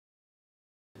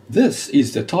This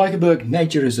is the Tygerberg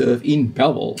Nature Reserve in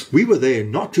Bellville. We were there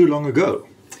not too long ago.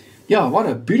 Yeah, what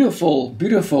a beautiful,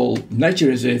 beautiful nature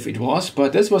reserve it was.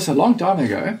 But this was a long time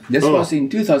ago. This was in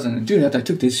 2002 that I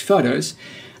took these photos.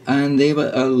 And there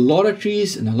were a lot of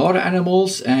trees and a lot of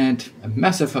animals and a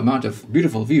massive amount of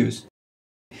beautiful views.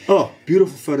 Oh,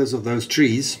 beautiful photos of those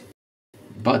trees.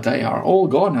 But they are all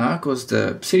gone now because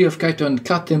the city of Cape Town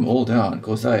cut them all down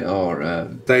because they are...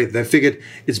 They figured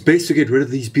it's best to get rid of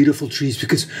these beautiful trees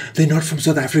because they're not from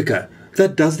South Africa.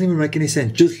 That doesn't even make any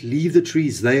sense. Just leave the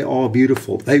trees. They are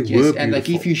beautiful. They were beautiful. And they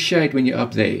give you shade when you're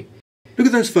up there. Look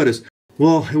at those photos.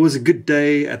 Well, it was a good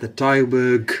day at the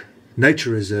Tygerberg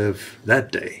Nature Reserve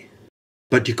that day.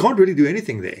 But you can't really do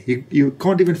anything there. You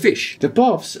can't even fish. The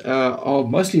paths are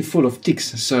mostly full of ticks,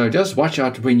 so just watch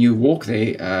out when you walk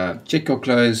there. Check your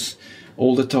clothes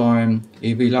all the time,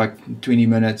 every like 20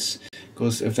 minutes,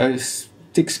 because if those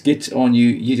ticks get on you,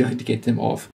 you don't get them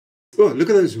off. Oh, look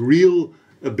at those real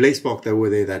blesbok that were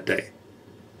there that day.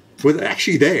 Were they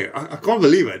actually there? I can't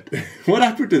believe it. What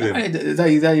happened to them?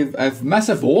 They have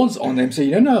massive horns on them, so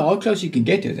you don't know how close you can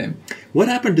get to them. What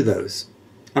happened to those?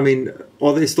 I mean,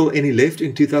 are there still any left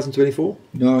in 2024?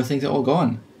 No, I think they're all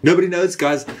gone. Nobody knows,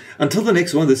 guys. Until the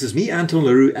next one, this is me, Anton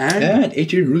LaRue, and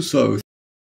Etienne Rousseau.